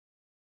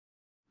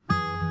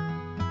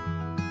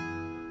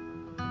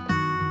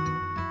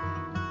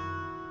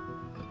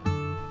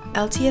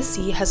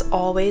LTSC has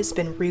always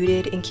been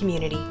rooted in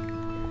community.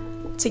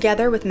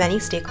 Together with many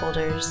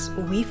stakeholders,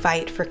 we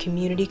fight for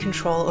community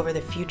control over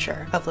the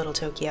future of Little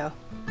Tokyo.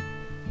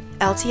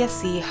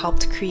 LTSC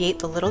helped create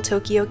the Little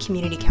Tokyo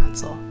Community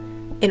Council,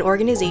 an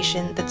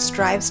organization that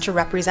strives to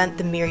represent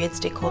the myriad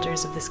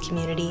stakeholders of this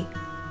community,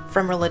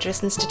 from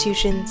religious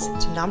institutions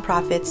to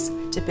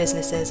nonprofits to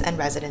businesses and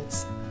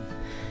residents.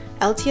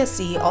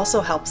 LTSC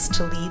also helps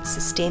to lead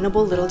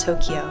Sustainable Little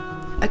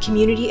Tokyo, a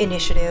community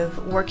initiative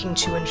working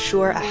to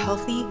ensure a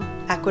healthy,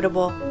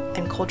 equitable,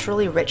 and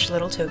culturally rich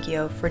Little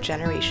Tokyo for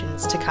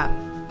generations to come.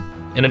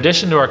 In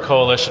addition to our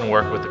coalition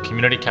work with the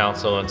Community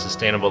Council and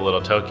Sustainable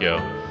Little Tokyo,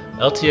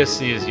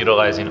 LTSC is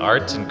utilizing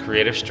arts and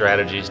creative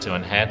strategies to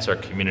enhance our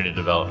community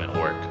development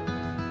work.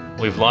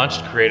 We've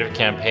launched creative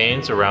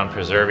campaigns around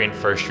preserving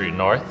First Street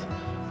North,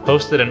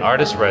 hosted an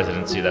artist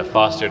residency that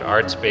fostered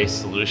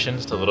arts-based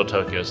solutions to Little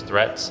Tokyo's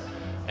threats,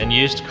 and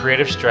used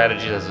creative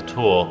strategies as a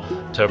tool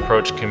to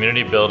approach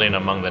community building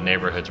among the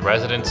neighborhood's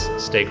residents,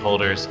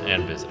 stakeholders,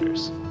 and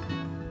visitors.